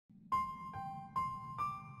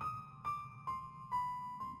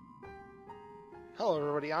Hello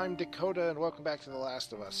everybody, I'm Dakota and welcome back to The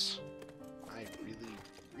Last of Us. I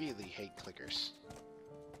really hate clickers.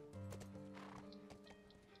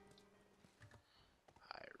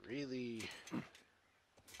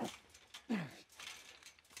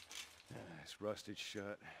 It's rusted shut.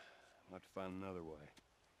 I'll have to find another way.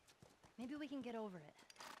 Maybe we can get over it.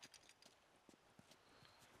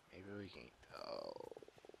 Maybe we can... Oh...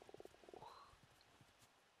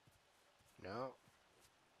 No.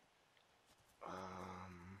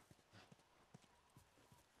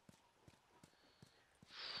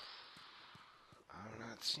 I'm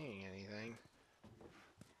not seeing anything.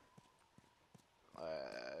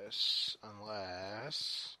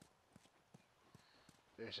 Unless...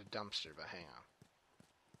 There's a dumpster, but hang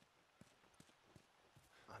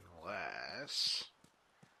on. Unless...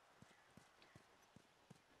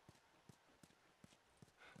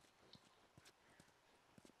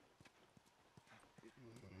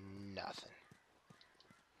 Nothing.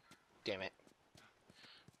 Damn it.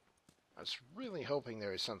 I was really hoping there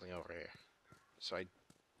was something over here, so I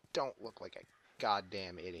don't look like a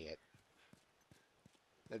goddamn idiot.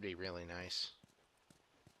 That'd be really nice.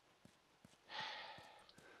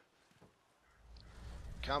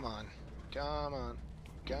 Come on. Come on.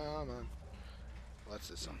 Come on. What's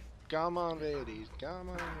this song? Come on, ladies. Come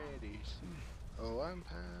on, ladies. Oh, 1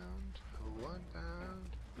 pound. Oh, 1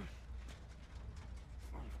 pound.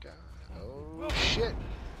 God. Oh, shit.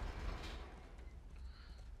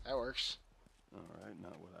 That works. Alright,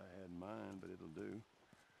 not what I had in mind, but it'll do.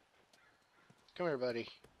 Come here, buddy.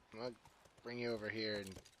 I'll bring you over here and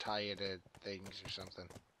tie you to things or something.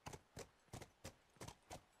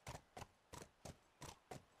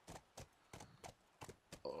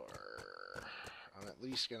 Or... I'm at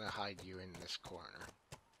least gonna hide you in this corner.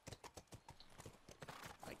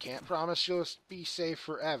 I can't promise you'll be safe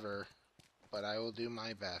forever, but I will do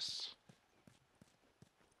my best.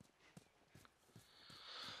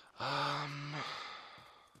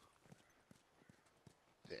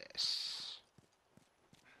 This.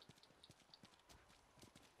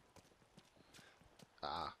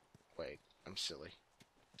 Ah, wait, I'm silly.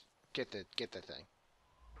 Get the thing.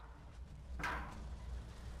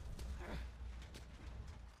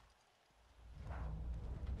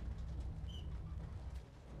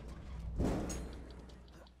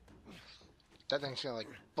 That thing's gonna like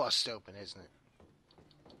bust open, isn't it?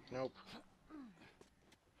 Nope.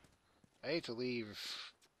 I hate to leave.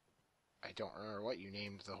 I don't remember what you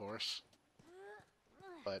named the horse,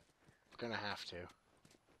 but we're gonna have to.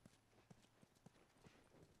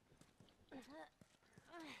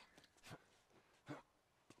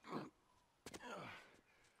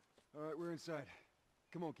 Alright, we're inside.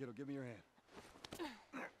 Come on, kiddo, give me your hand.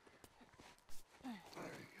 There you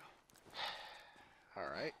go.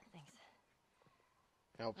 Alright. Thanks.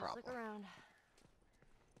 No problem. Let's look around.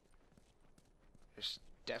 There's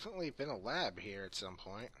definitely been a lab here at some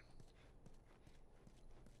point.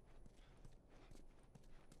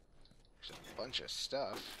 There's a bunch of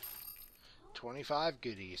stuff. 25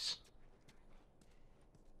 goodies.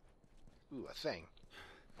 Ooh, a thing.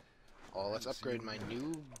 Oh, let's upgrade my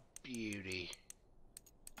new beauty.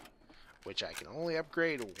 Which I can only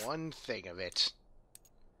upgrade one thing of it.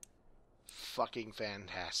 Fucking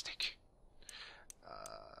fantastic.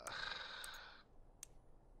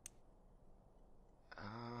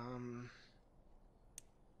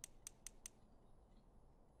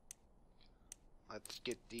 Let's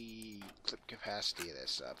get the clip capacity of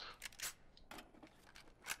this up.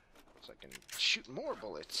 So I can shoot more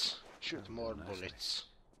bullets. Shoot more bullets.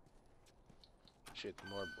 Shoot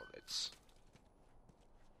more bullets.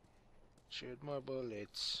 Shoot more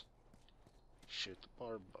bullets. Shoot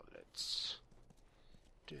more bullets.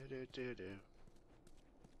 Do do do do.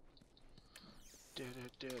 Do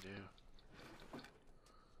do do do.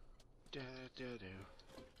 Do do do.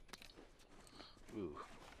 Ooh.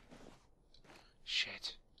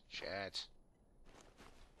 Shit. Shit.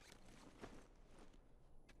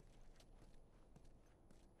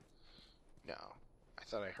 No. I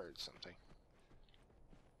thought I heard something.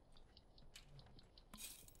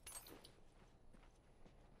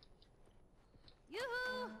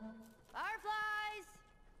 Yoo-hoo! Fireflies!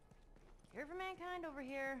 Here for mankind over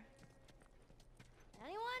here.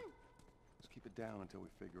 Anyone? Let's keep it down until we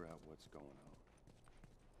figure out what's going on.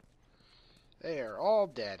 They are all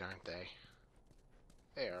dead, aren't they?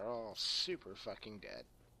 They are all super fucking dead.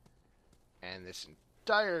 And this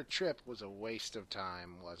entire trip was a waste of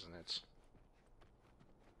time, wasn't it?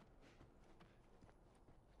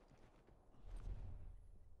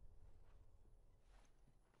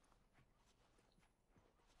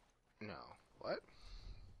 No. What?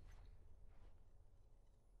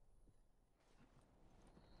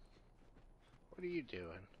 you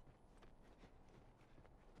doing?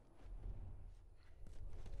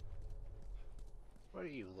 What are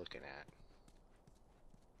you looking at?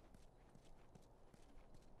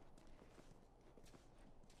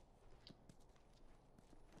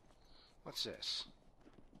 What's this?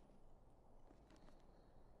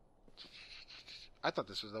 I thought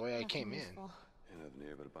this was the way I came in. Useful. Ain't nothing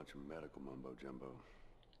here but a bunch of medical mumbo jumbo.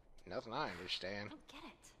 Nothing I I understand. don't get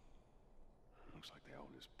it. Looks like they all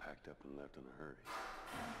just packed up and left in a hurry.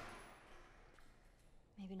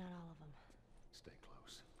 Maybe not all of them. Stay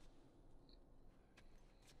close.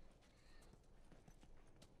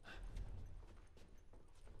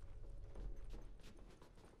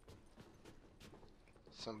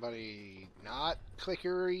 Somebody not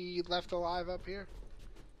clickery left alive up here?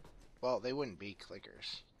 Well, they wouldn't be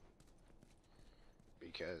clickers.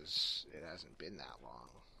 Because it hasn't been that long.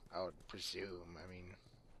 I would presume, I mean...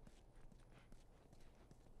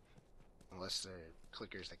 Unless they're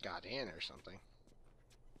clickers that got in or something.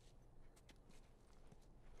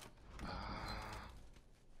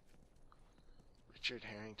 Richard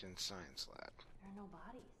Harrington Science Lab. There are no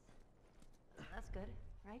bodies. That's good,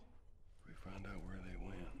 right? We find out where they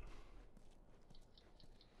went.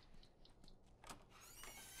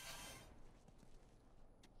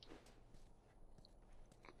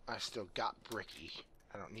 I still got Bricky.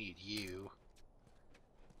 I don't need you.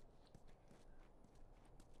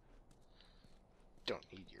 Don't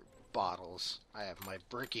need your bottles. I have my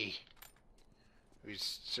Bricky,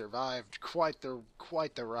 who's survived quite the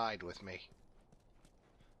ride with me.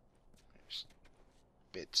 There's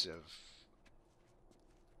bits of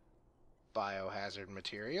biohazard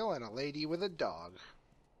material and a lady with a dog.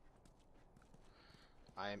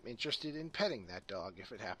 I am interested in petting that dog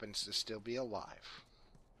if it happens to still be alive.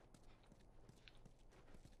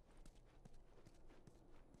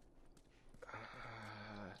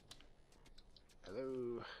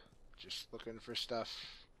 Hello, just looking for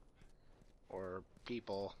stuff or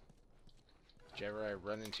people, whichever I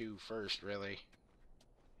run into first, really.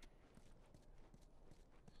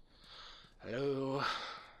 Hello,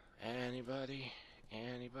 anybody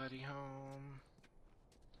home?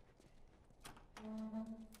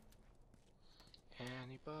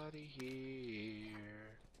 Anybody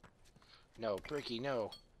here? No, Bricky,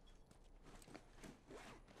 no.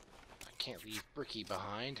 I can't leave Bricky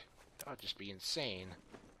behind. That would just be insane.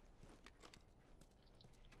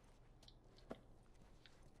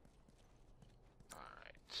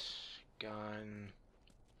 Alright. Gun.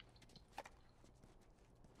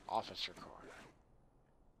 Office recorder.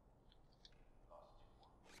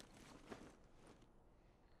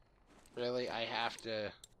 Really? I have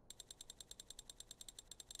to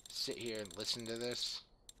sit here and listen to this?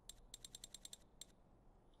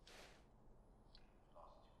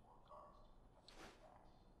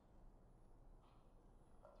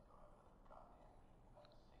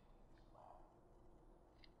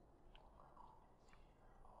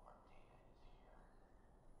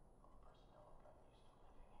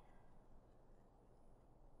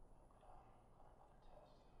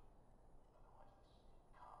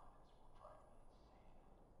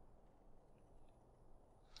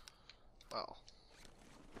 Well,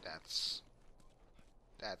 that's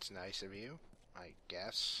nice of you, I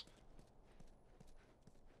guess.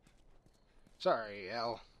 Sorry,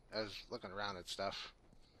 Elle. I was looking around at stuff.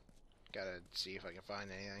 Gotta see if I can find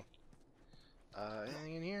anything.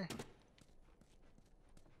 Anything in here?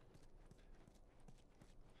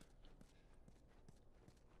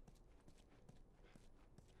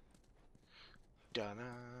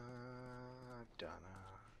 Dunna.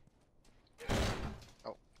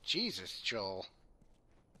 Oh, Jesus, Joel.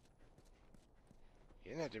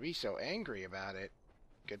 You didn't have to be so angry about it.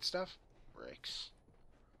 Good stuff? Bricks.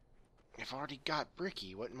 I've already got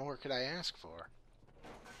Bricky. What more could I ask for?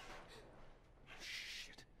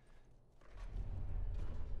 Shit.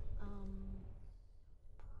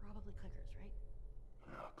 Probably clickers, right?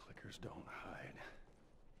 No, clickers don't hide.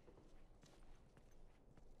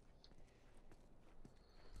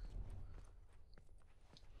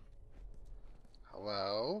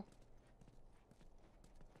 Hello?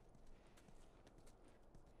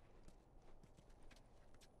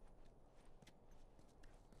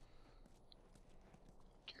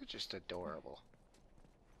 You're just adorable.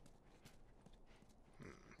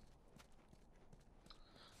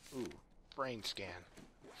 Ooh, brain scan.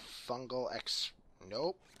 Fungal X...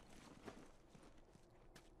 Nope.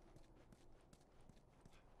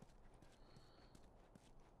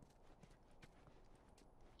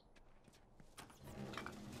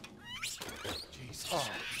 Jesus. Oh,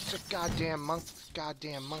 it's a goddamn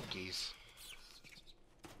monkeys.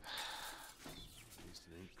 At least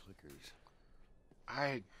it ain't clickers.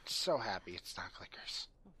 I'm so happy it's not clickers.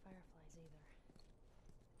 No fireflies either.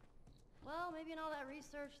 Well, maybe in all that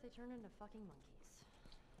research, they turned into fucking monkeys.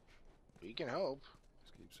 We can hope.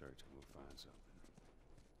 Just keep searching, we'll find something.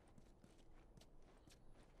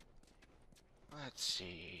 Let's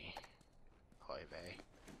see. Oy vey.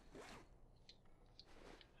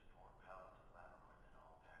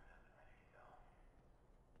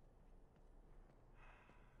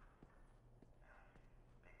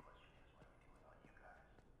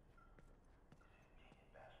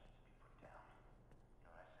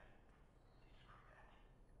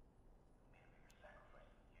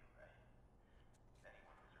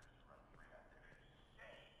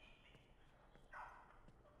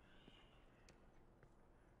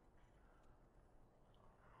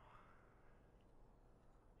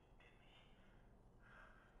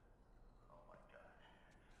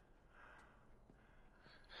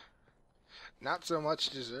 Not so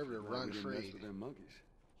much deserve to Why run we didn't mess free. with them monkeys?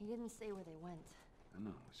 He didn't say where they went. I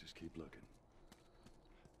know, let's just keep looking.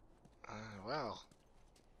 Well.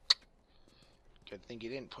 Good thing you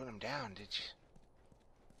didn't put them down, did you?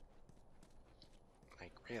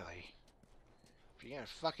 Like, really? If you're gonna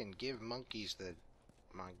fucking give monkeys the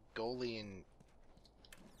Mongolian...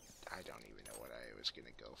 I don't even know what I was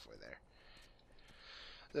gonna go for there.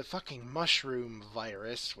 The fucking mushroom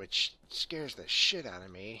virus, which scares the shit out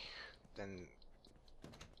of me, then...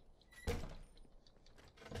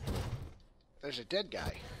 There's a dead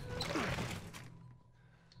guy.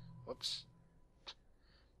 Whoops.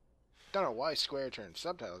 Don't know why Square turned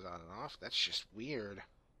subtitles on and off. That's just weird.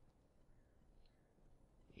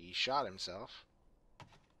 He shot himself.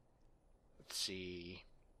 Let's see.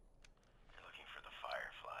 You're looking for the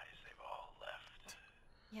fireflies. They've all left.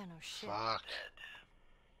 Yeah, no shit. Fuck. Dead.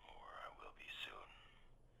 Or I will be soon.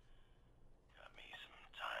 Got me some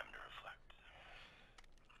time to reflect.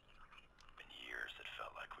 Been years that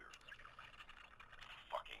felt like we were...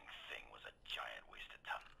 Fucking thing was a giant waste of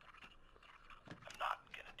time. I'm not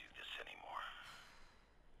gonna do this anymore.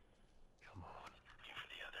 Come on. Looking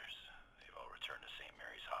for the others. They've all returned to St.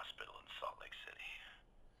 Mary's Hospital in Salt Lake City.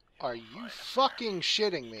 Are you fucking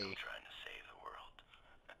shitting me? Still trying to save the world.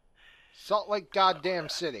 Salt Lake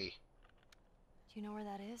goddamn city. Do you know where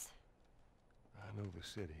that is? I know the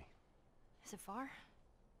city. Is it far?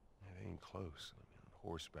 It ain't close. I mean, on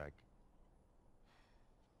horseback.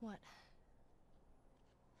 What?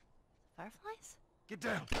 Fireflies? Get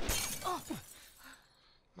down! Oh!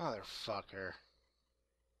 Motherfucker.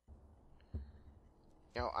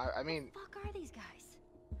 You know, I mean... What the fuck are these guys?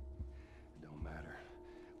 Don't matter.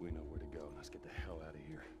 We know where to go. Let's get the hell out of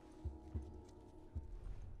here.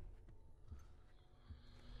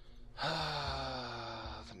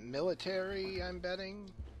 The military, I'm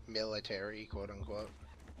betting? Military, quote-unquote.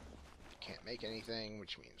 Can't make anything,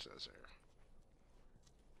 which means those are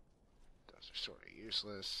sort of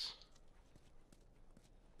useless.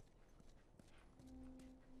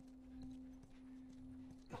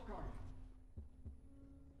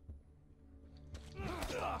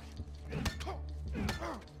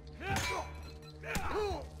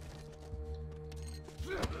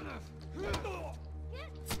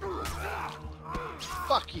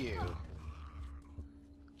 Fuck you,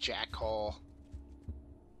 jackhole.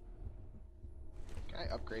 Can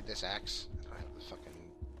I upgrade this axe? I don't have the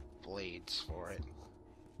fucking blades for it.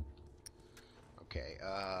 Okay,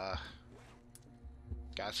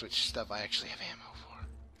 gotta switch stuff I actually have ammo for.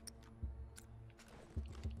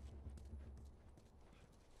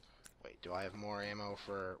 Wait, do I have more ammo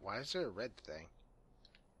for... Why is there a red thing?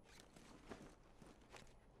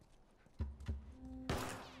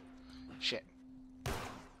 Shit.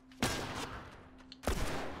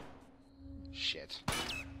 Shit.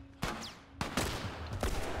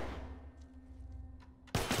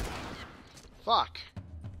 Fuck.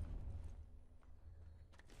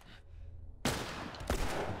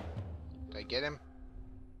 Did I get him?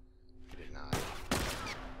 I did not.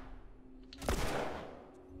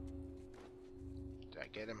 Did I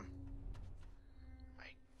get him?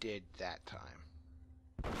 I did that time.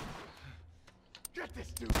 Get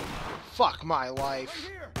this dude! Fuck my life.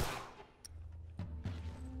 Right here!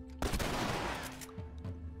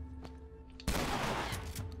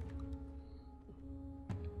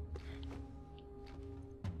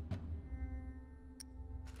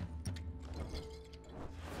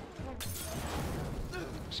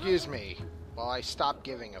 Excuse me, while I stop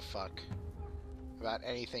giving a fuck about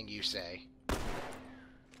anything you say.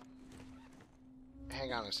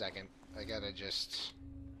 Hang on a second. I gotta just...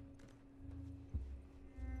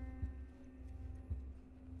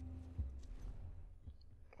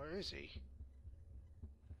 Where is he?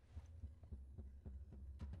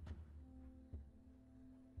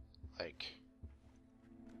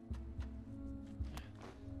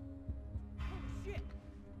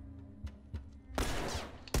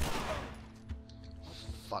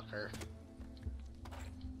 fucker.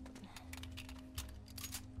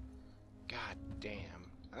 God damn.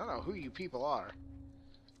 I don't know who you people are.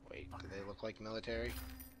 Wait, do they look like military?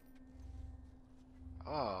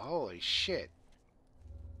 Oh, holy shit.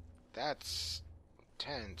 That's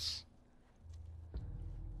tense.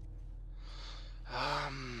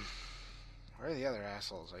 Where are the other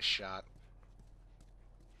assholes I shot?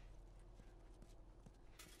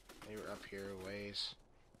 They were up here a ways.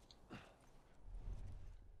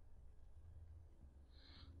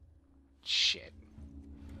 Shit.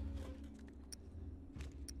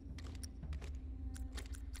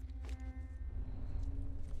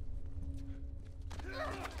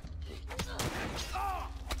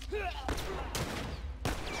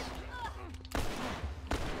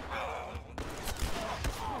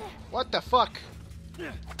 What the fuck?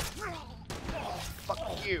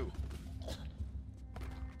 Fuck you.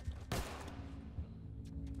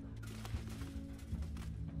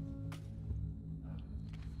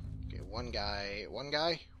 Okay, one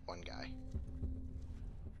guy.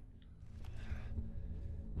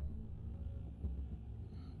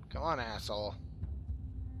 Come on, asshole.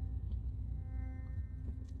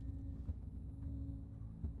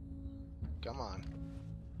 Come on.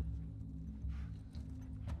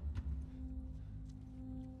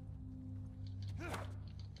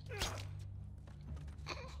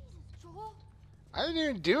 Joel? I didn't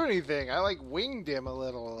even do anything. I like winged him a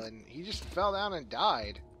little and he just fell down and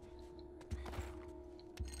died.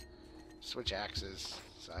 Switch axes.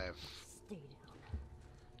 So I have... Stay down.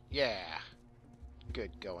 Yeah.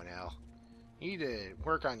 Good going, Al. You need to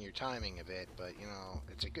work on your timing a bit, but, you know,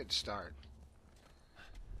 it's a good start.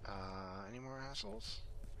 Any more assholes?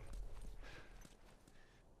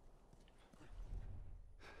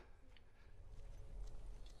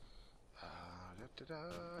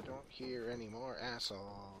 Don't hear any more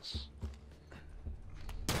assholes.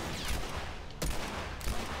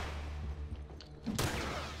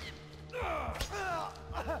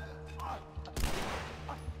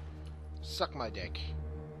 Suck my dick.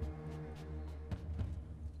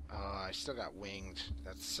 I still got winged.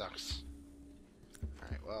 That sucks.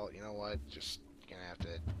 Alright, well, you know what? Just gonna have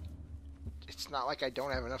to... It's not like I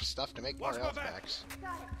don't have enough stuff to make more health packs.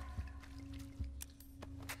 Got it.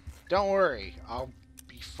 Don't worry, I'll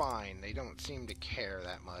be fine. They don't seem to care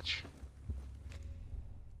that much.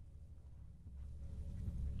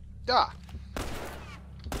 Ah!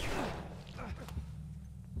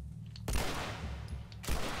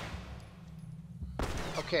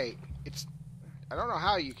 Okay, it's... I don't know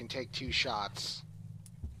how you can take 2 shots.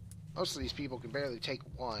 Most of these people can barely take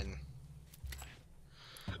 1.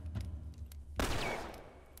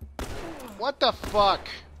 What the fuck?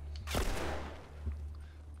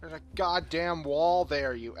 There's a goddamn wall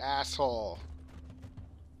there, you asshole.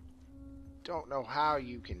 Don't know how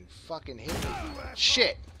you can fucking hit me.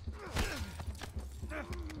 Shit!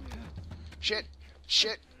 Shit!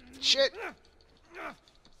 Shit! Shit!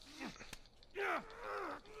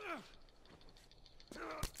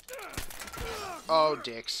 Oh,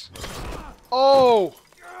 dicks. Oh!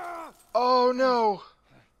 Oh, no!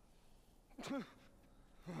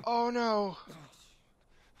 Oh, no!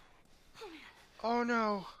 Oh,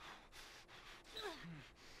 no!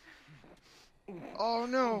 Oh,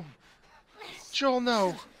 no! Joel,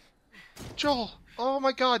 no! Joel! Oh,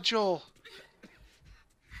 my God, Joel!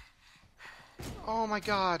 Oh, my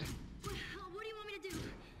God. What do you want me to do?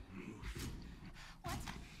 What?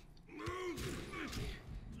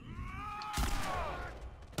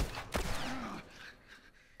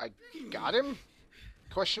 I got him?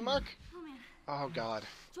 Question mark? Oh, man. Oh, God.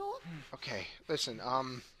 Joel? Okay, listen,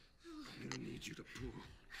 I'm gonna need you to pull.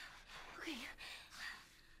 Okay.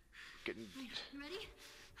 getting... You ready?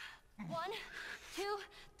 1, 2,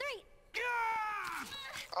 3.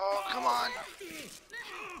 Oh, come on!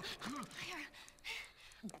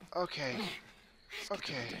 Okay.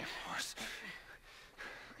 Okay.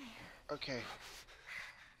 Okay.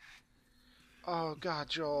 Oh, God,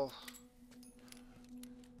 Joel.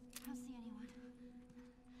 I don't see anyone.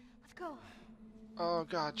 Let's go. Oh,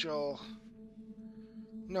 God, Joel.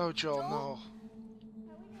 No, Joel, no.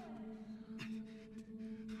 I'm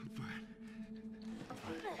fine.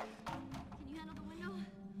 Can you handle the window?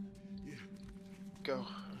 Yeah. Go.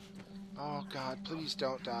 Oh, God, please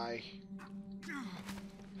don't die.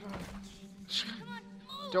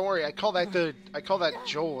 Don't worry, I call that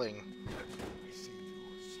Joeling.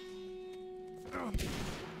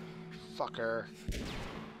 Fucker. Alright.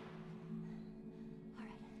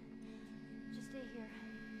 Just stay here.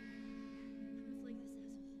 I'm gonna flag this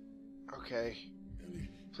asshole. Okay. Ellie,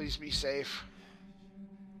 Please be safe.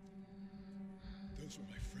 those were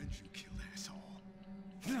my friends you killed, asshole.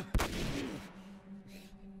 Come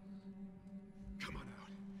on out.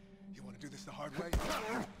 You want to do this the hard way?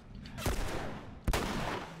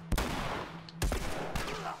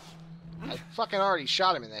 I fucking already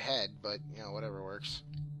shot him in the head, but, you know, whatever works.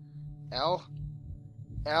 L?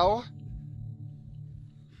 L?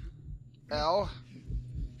 L?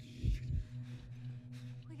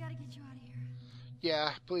 We gotta get you out of here.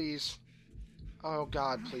 Yeah, please. Oh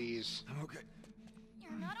god, please. I'm okay.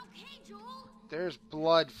 You're not okay, Joel. There's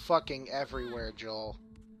blood fucking everywhere, Joel.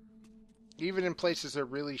 Even in places there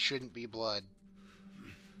really shouldn't be blood.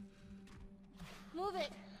 Move it.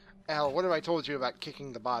 L, what have I told you about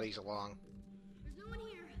kicking the bodies along? There's no one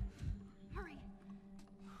here. Hurry.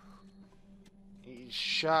 He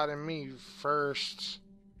shot at me first.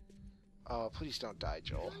 Oh, please don't die,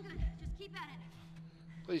 Joel. Doing good. Just keep at it.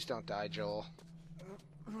 Please don't die, Joel.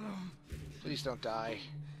 Please don't die.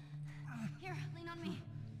 Here, lean on me.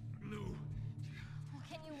 No. Well,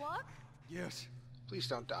 can you walk? Yes. Please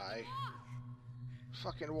don't die. Walk.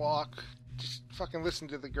 Fucking walk. Just fucking listen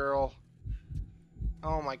to the girl.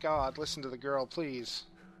 Oh my god, listen to the girl, please.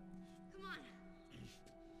 Come on.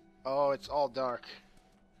 Oh, it's all dark.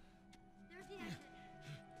 There's the exit.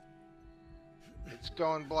 It's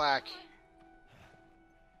going black.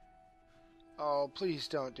 Oh, please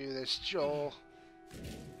don't do this, Joel.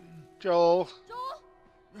 Joel. Joel?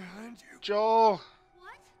 Behind you. Joel.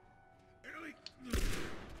 What? Ellie.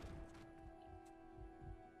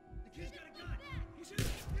 He's got a gun.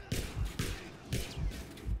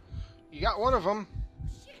 You got one of them.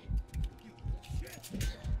 Shit.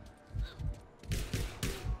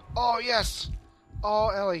 Oh, yes. Oh,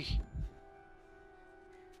 Ellie.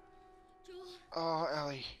 Joel, Oh,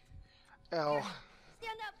 Ellie. L.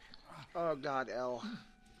 stand up. Oh, God, L.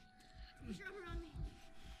 Put your arm around me.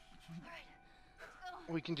 All right, let's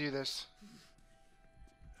go. We can do this.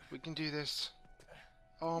 We can do this.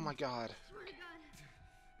 Oh, my God. Swear to God,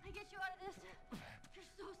 I get you out of this. You're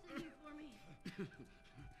so singing for me.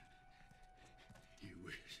 You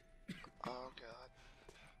wish. Oh, God.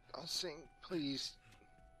 I'll sing, please.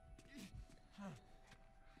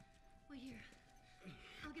 Wait here.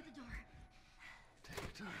 I'll get the door. Take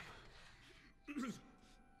your time.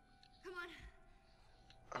 Come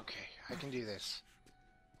on. Okay, I can do this.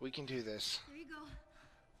 We can do this. There you go.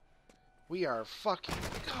 We are fucking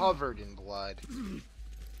covered in blood.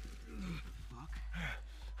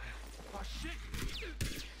 Oh, shit.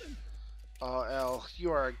 Oh, Elle,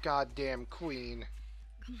 you are a goddamn queen.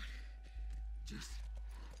 Come on. Just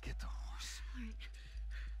get the horse. All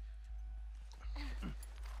right.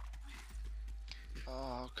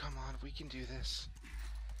 Oh, come on, we can do this.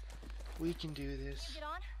 We can do this. Get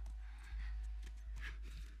on.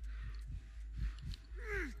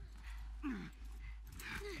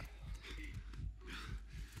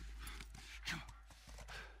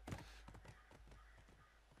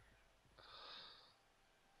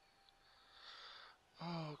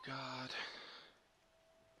 Oh, God.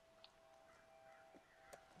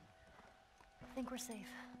 I think we're safe.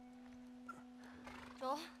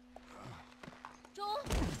 Joel? Joel?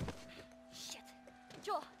 Shit.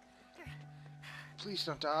 Joel, here. Please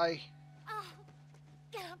don't die. Oh,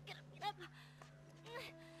 get up, get up, get up.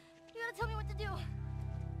 You gotta tell me what to do.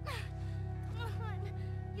 Come on.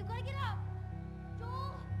 You gotta get up.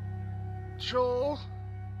 Joel? Joel?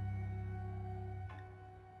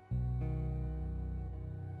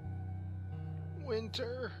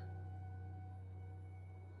 Winter.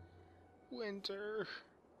 Winter.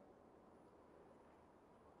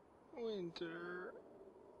 Winter.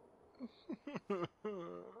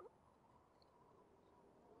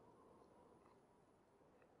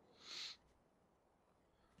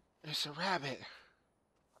 It's a rabbit.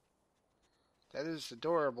 That is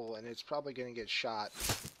adorable, and it's probably going to get shot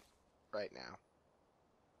right now.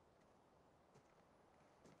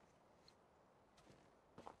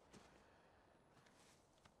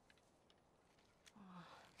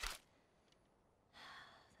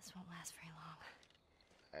 This won't last very long.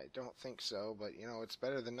 I don't think so, but, you know, it's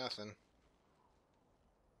better than nothing.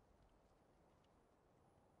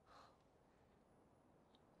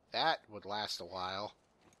 That would last a while.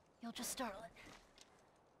 You'll just startle it.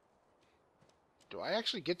 Do I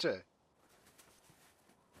actually get to...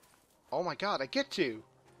 Oh my god, I get to!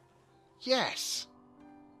 Yes!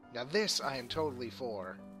 Now this I am totally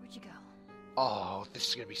for. Where'd you go? Oh, this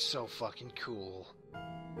is gonna be so fucking cool.